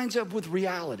sure it lines up with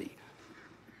reality.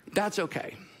 That's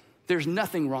okay. There's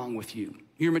nothing wrong with you.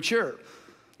 You're mature.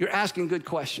 You're asking good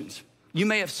questions. You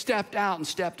may have stepped out and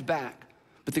stepped back,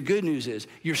 but the good news is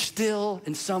you're still,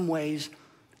 in some ways,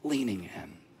 leaning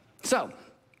in. So,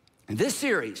 in this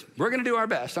series, we're going to do our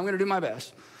best. I'm going to do my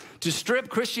best to strip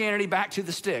Christianity back to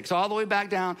the sticks, all the way back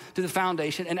down to the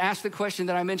foundation, and ask the question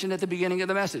that I mentioned at the beginning of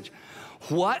the message.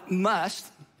 What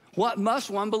must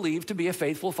one believe to be a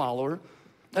faithful follower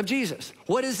of Jesus?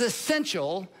 What is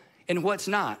essential and what's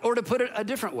not? Or to put it a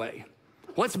different way,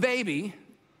 what's baby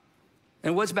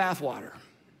and what's bathwater?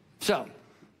 So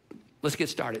let's get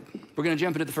started. We're going to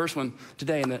jump into the first one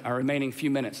today in our remaining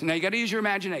few minutes. Now you got to use your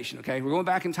imagination, okay? We're going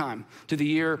back in time to the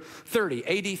year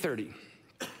 30, AD 30.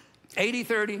 AD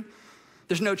 30,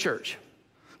 there's no church.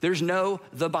 There's no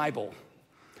the Bible.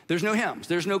 There's no hymns.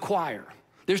 There's no choir.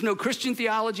 There's no Christian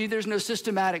theology. There's no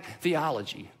systematic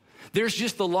theology. There's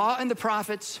just the law and the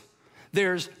prophets.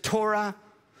 There's Torah.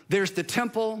 There's the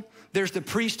temple, there's the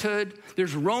priesthood,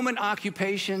 there's Roman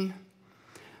occupation,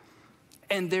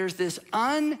 and there's this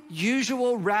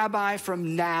unusual rabbi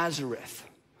from Nazareth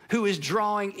who is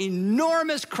drawing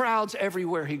enormous crowds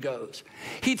everywhere he goes.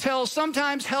 He tells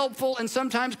sometimes helpful and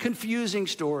sometimes confusing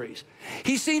stories.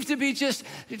 He seems to be just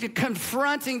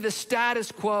confronting the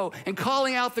status quo and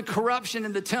calling out the corruption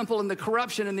in the temple and the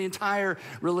corruption in the entire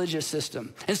religious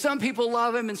system. And some people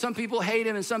love him and some people hate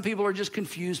him and some people are just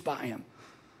confused by him.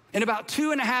 And about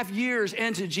 2.5 years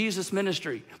into Jesus'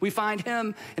 ministry, we find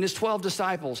him and his 12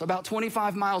 disciples about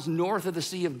 25 miles north of the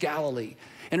Sea of Galilee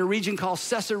in a region called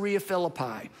Caesarea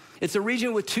Philippi. It's a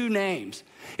region with two names.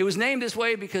 It was named this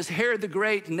way because Herod the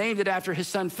Great named it after his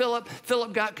son Philip.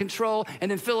 Philip got control, and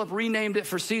then Philip renamed it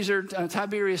for Caesar,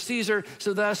 Tiberius Caesar,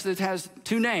 so thus it has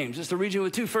two names. It's the region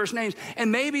with two first names. And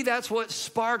maybe that's what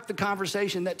sparked the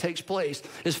conversation that takes place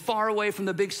as far away from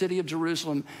the big city of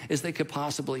Jerusalem as they could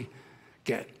possibly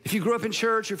get. If you grew up in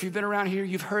church or if you've been around here,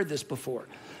 you've heard this before.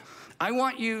 I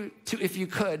want you to, if you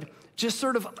could, just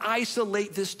sort of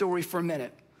isolate this story for a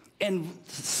minute and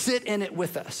sit in it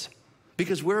with us,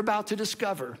 because we're about to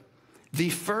discover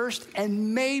the first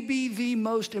and maybe the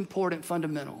most important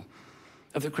fundamental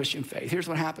of the Christian faith. Here's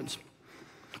what happens.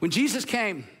 When Jesus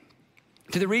came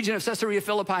to the region of Caesarea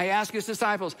Philippi, he asked his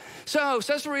disciples, so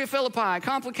Caesarea Philippi,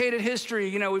 complicated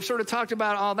history, we've sort of talked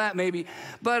about all that maybe,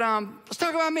 but let's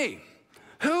talk about me.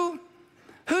 Who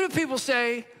do people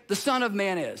say the Son of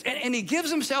Man is? And he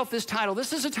gives himself this title.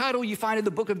 This is a title you find in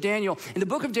the book of Daniel. In the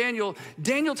book of Daniel,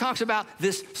 Daniel talks about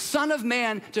this Son of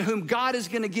Man to whom God is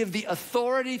going to give the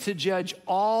authority to judge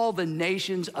all the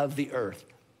nations of the earth.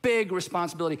 Big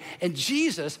responsibility. And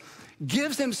Jesus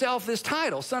gives himself this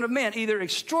title, Son of Man, either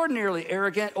extraordinarily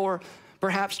arrogant or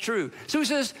perhaps true. So he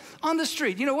says, on the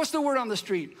street, what's the word on the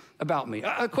street about me?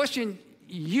 A question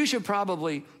you should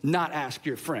probably not ask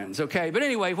your friends, okay? But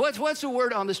anyway, what's the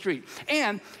word on the street?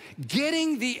 And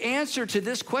getting the answer to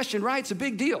this question right is a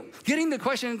big deal. Getting the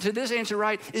question to this answer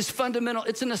right is fundamental.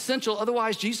 It's an essential.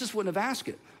 Otherwise, Jesus wouldn't have asked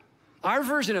it. Our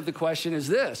version of the question is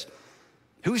this: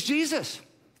 who's Jesus?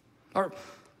 Or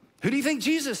who do you think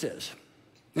Jesus is?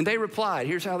 And they replied,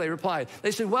 here's how they replied.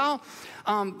 They said, well,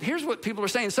 here's what people are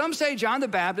saying. Some say John the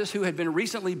Baptist, who had been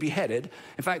recently beheaded.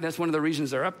 In fact, that's one of the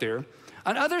reasons they're up there.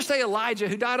 And others say Elijah,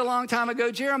 who died a long time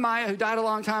ago, Jeremiah, who died a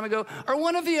long time ago, or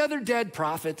one of the other dead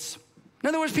prophets. In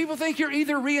other words, people think you're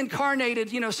either reincarnated,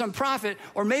 some prophet,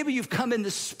 or maybe you've come in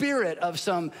the spirit of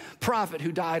some prophet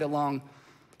who died a long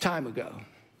time ago.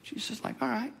 Jesus is like, all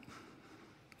right.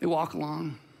 They walk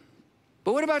along.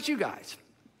 But what about you guys?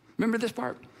 Remember this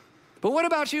part? But what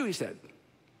about you, he said.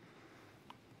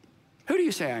 Who do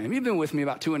you say I am? You've been with me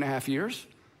about 2.5 years.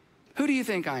 Who do you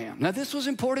think I am? Now, this was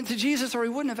important to Jesus or he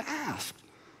wouldn't have asked.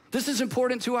 This is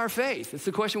important to our faith. It's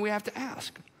the question we have to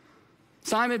ask.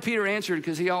 Simon Peter answered,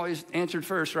 because he always answered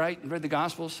first, right? Read the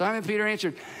Gospels. Simon Peter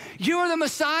answered, you are the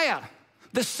Messiah,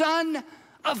 the Son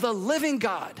of the living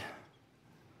God.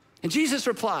 And Jesus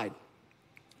replied,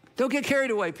 don't get carried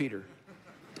away, Peter.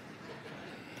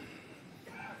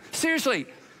 Seriously,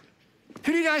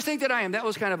 who do you guys think that I am? That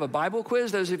was kind of a Bible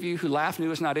quiz. Those of you who laughed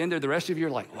knew it's not in there. The rest of you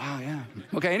are like, wow, yeah.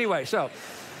 Okay, anyway,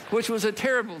 which was a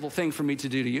terrible thing for me to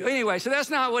do to you. Anyway, so that's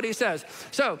not what he says.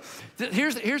 So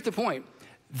here's the point.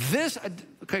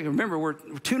 Remember, we're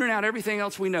tuning out everything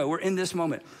else we know. We're in this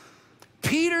moment.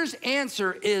 Peter's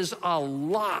answer is a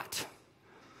lot.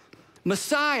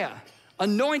 Messiah,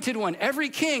 anointed one. Every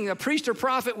king, a priest or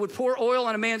prophet, would pour oil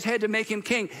on a man's head to make him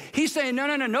king. He's saying,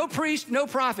 no priest, no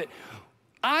prophet.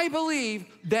 I believe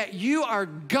that you are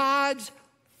God's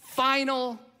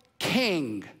final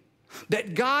king.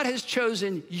 That God has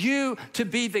chosen you to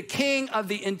be the king of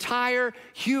the entire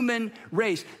human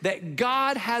race. That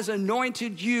God has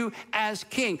anointed you as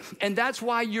king. And that's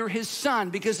why you're his son,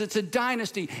 because it's a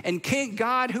dynasty. And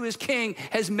God, who is king,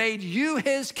 has made you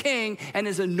his king and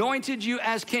has anointed you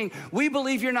as king. We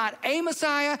believe you're not a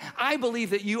Messiah. I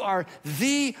believe that you are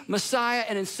the Messiah,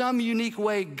 and in some unique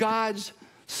way, God's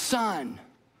son.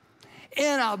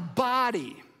 In a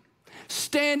body,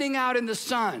 standing out in the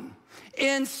sun,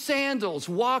 in sandals,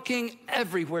 walking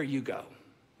everywhere you go.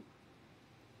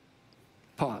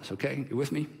 Pause, okay? You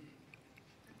with me?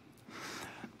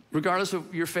 Regardless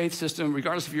of your faith system,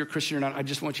 regardless if you're a Christian or not, I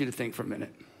just want you to think for a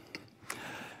minute.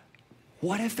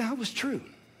 What if that was true?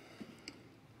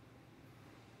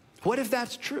 What if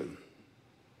that's true?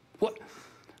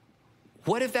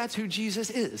 What if that's who Jesus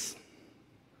is?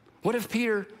 What if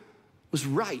Peter was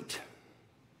right?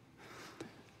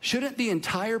 Shouldn't the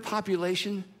entire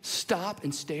population stop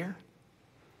and stare?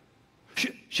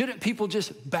 Shouldn't people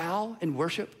just bow and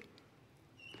worship?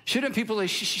 Shouldn't people say,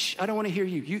 shh, I don't want to hear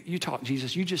you. You talk,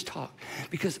 Jesus, you just talk.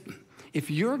 Because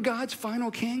if you're God's final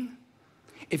king,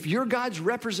 if you're God's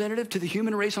representative to the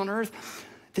human race on earth,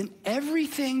 then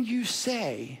everything you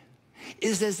say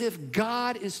is as if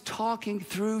God is talking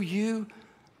through you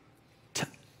to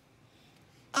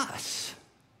us.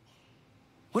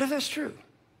 What if that's true?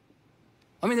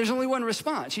 I mean, there's only one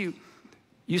response. You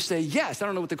say yes. I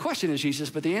don't know what the question is,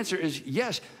 Jesus, but the answer is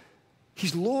yes.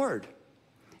 He's Lord.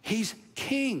 He's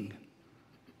King.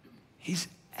 He's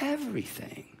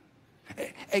everything.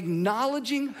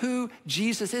 Acknowledging who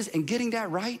Jesus is and getting that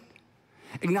right,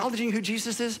 acknowledging who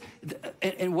Jesus is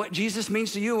and what Jesus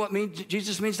means to you, what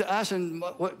Jesus means to us, and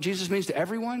what Jesus means to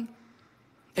everyone.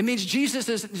 It means Jesus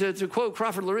is, to quote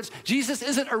Crawford Loritz, Jesus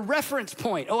isn't a reference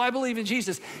point. Oh, I believe in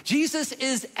Jesus. Jesus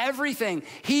is everything.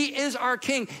 He is our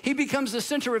king. He becomes the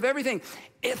center of everything.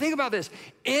 Think about this.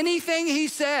 Anything he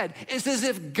said is as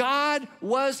if God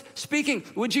was speaking.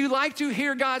 Would you like to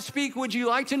hear God speak? Would you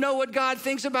like to know what God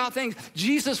thinks about things?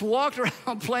 Jesus walked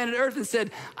around planet Earth and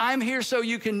said, I'm here so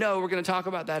you can know. We're going to talk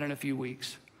about that in a few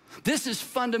weeks. This is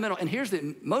fundamental. And here's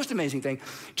the most amazing thing.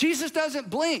 Jesus doesn't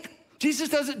blink. Jesus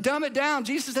doesn't dumb it down.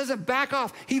 Jesus doesn't back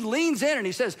off. He leans in and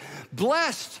he says,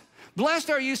 blessed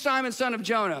are you, Simon, son of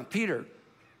Jonah, Peter.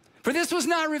 For this was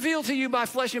not revealed to you by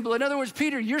flesh and blood. In other words,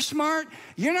 Peter, you're smart.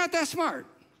 You're not that smart.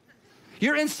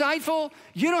 You're insightful.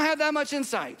 You don't have that much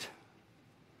insight.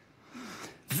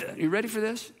 You ready for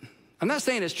this? I'm not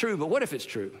saying it's true, but what if it's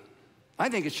true? I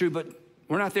think it's true, but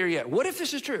we're not there yet. What if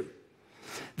this is true?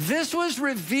 This was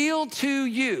revealed to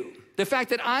you, the fact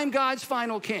that I'm God's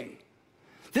final king.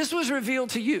 This was revealed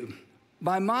to you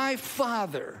by my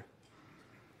Father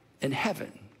in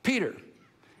heaven. Peter,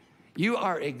 you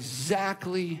are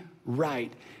exactly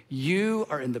right. You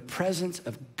are in the presence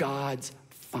of God's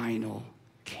final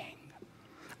king.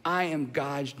 I am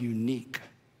God's unique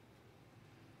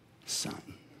son.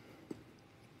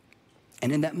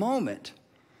 And in that moment,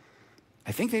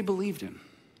 I think they believed him.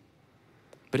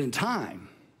 But in time,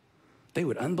 they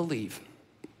would unbelieve.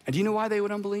 And do you know why they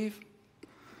would unbelieve?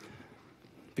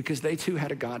 Because they too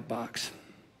had a God box.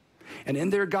 And in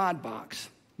their God box,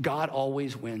 God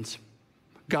always wins.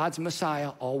 God's Messiah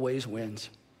always wins.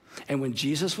 And when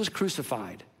Jesus was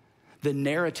crucified, the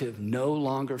narrative no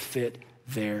longer fit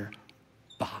their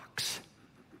box.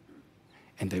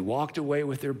 And they walked away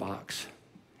with their box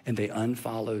and they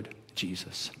unfollowed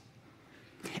Jesus.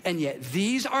 And yet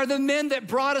these are the men that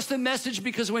brought us the message,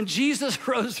 because when Jesus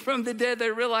rose from the dead,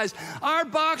 they realized our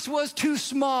box was too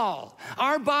small.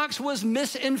 Our box was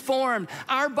misinformed.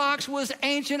 Our box was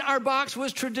ancient. Our box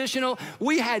was traditional.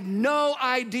 We had no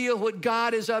idea what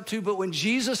God is up to. But when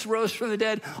Jesus rose from the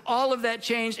dead, all of that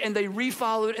changed, and they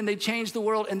refollowed and they changed the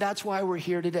world. And that's why we're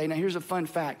here today. Now, here's a fun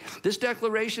fact. This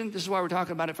declaration, this is why we're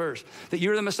talking about it first, that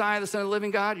you're the Messiah, the Son of the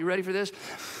living God. You ready for this?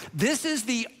 This is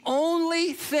the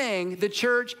only thing the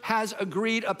church has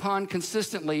agreed upon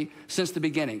consistently since the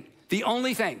beginning. The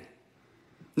only thing.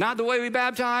 Not the way we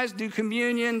baptize, do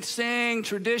communion, sing,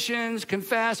 traditions,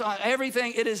 confess,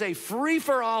 everything. It is a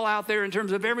free-for-all out there in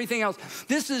terms of everything else.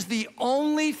 This is the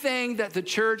only thing that the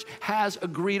church has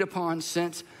agreed upon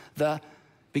since the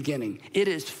beginning. It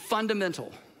is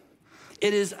fundamental.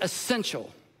 It is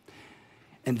essential.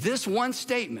 And this one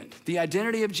statement, the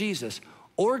identity of Jesus,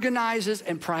 organizes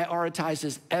and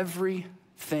prioritizes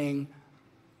everything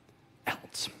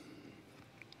else.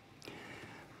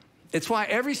 It's why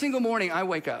every single morning I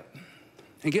wake up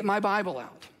and get my Bible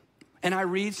out and I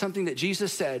read something that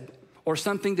Jesus said or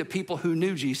something that people who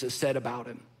knew Jesus said about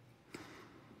him.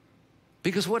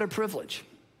 Because what a privilege.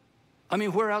 I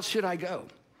mean, where else should I go?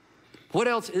 What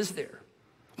else is there?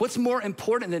 What's more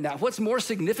important than that? What's more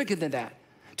significant than that?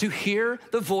 To hear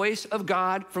the voice of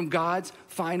God from God's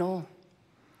final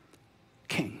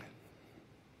King.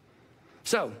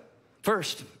 So,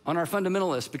 first, on our fundamental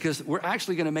list, because we're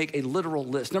actually going to make a literal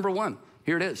list. Number one,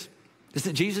 here it is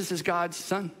that Jesus is God's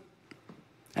Son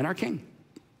and our King.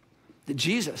 That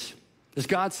Jesus is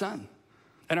God's Son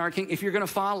and our King. If you're going to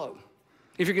follow,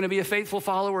 if you're going to be a faithful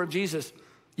follower of Jesus,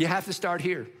 you have to start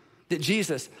here. That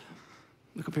Jesus,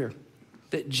 look up here,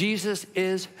 that Jesus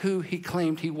is who he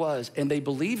claimed he was. And they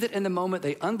believed it in the moment.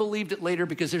 They unbelieved it later,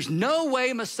 because there's no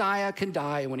way Messiah can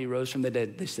die. And when he rose from the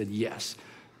dead, they said, yes,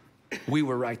 we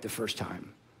were right the first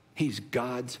time. He's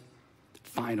God's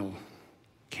final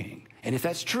King. And if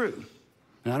that's true,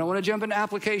 and I don't want to jump into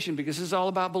application because this is all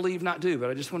about believe, not do, but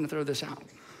I just want to throw this out.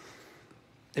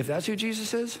 If that's who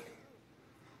Jesus is,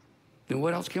 then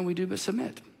what else can we do but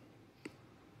submit?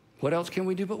 What else can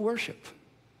we do but worship?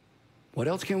 What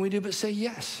else can we do but say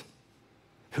yes?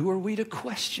 Who are we to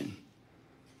question?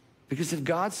 Because if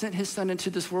God sent his Son into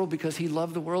this world because he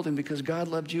loved the world, and because God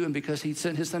loved you, and because he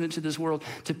sent his Son into this world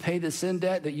to pay the sin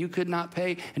debt that you could not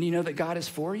pay, and you know that God is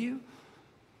for you,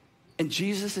 and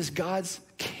Jesus is God's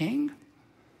King,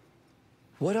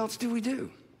 what else do we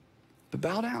do but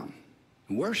bow down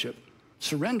and worship,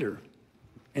 surrender,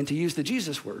 and to use the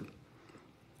Jesus word,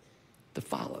 to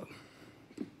follow?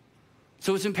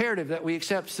 So it's imperative that we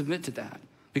submit to that,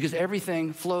 because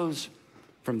everything flows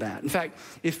from that. In fact,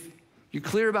 if you're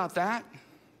clear about that,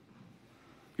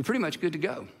 you're pretty much good to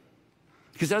go.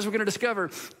 Because as we're going to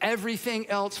discover, everything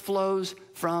else flows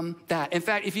from that. In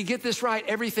fact, if you get this right,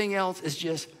 everything else is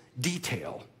just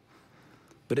detail.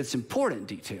 But it's important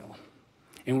detail.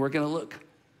 And we're going to look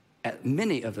at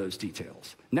many of those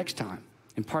details next time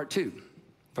in part 2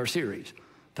 of our series,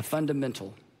 The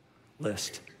Fundamental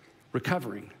List,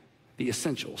 Recovering the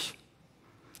Essentials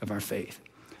of Our Faith.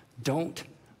 Don't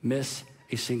miss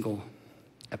a single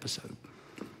episode.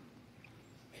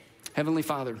 Heavenly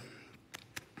Father,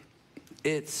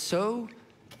 it's so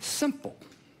simple.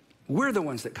 We're the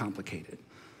ones that complicate it.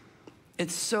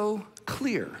 It's so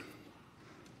clear.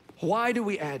 Why do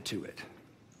we add to it?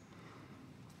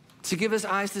 To give us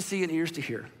eyes to see and ears to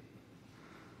hear,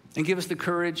 and give us the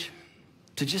courage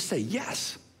to just say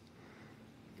yes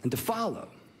and to follow.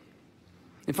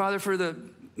 And Father, for the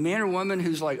man or woman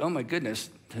who's like, oh my goodness,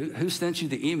 who sent you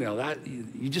the email?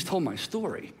 You just told my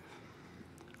story.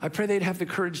 I pray they'd have the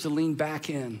courage to lean back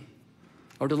in,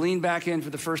 or to lean back in for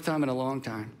the first time in a long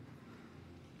time.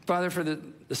 Father, for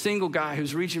the single guy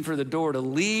who's reaching for the door to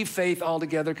leave faith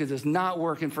altogether because it's not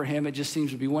working for him, it just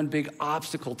seems to be one big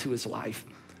obstacle to his life.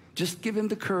 Just give him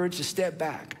the courage to step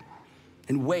back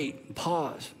and wait, and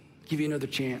pause, give you another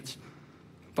chance.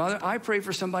 Father, I pray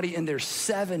for somebody in their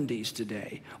 70s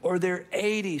today or their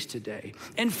 80s today.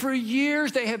 And for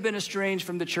years they have been estranged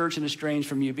from the church and estranged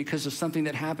from you because of something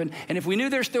that happened. And if we knew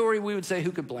their story, we would say,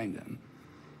 who could blame them?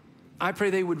 I pray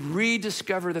they would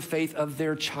rediscover the faith of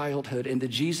their childhood and the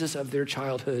Jesus of their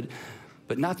childhood,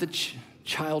 but not the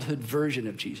childhood version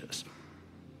of Jesus,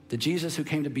 the Jesus who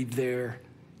came to be their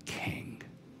King.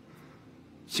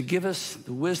 So give us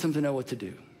the wisdom to know what to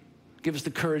do. Give us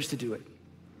the courage to do it.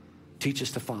 Teach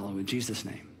us to follow in Jesus'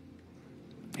 name.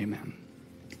 Amen.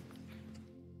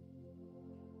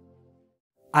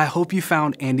 I hope you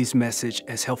found Andy's message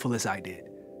as helpful as I did.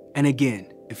 And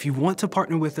again, If you want to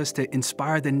partner with us to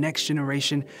inspire the next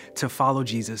generation to follow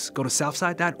Jesus, go to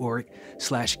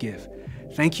southside.org/give.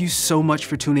 Thank you so much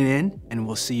for tuning in, and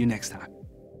we'll see you next time.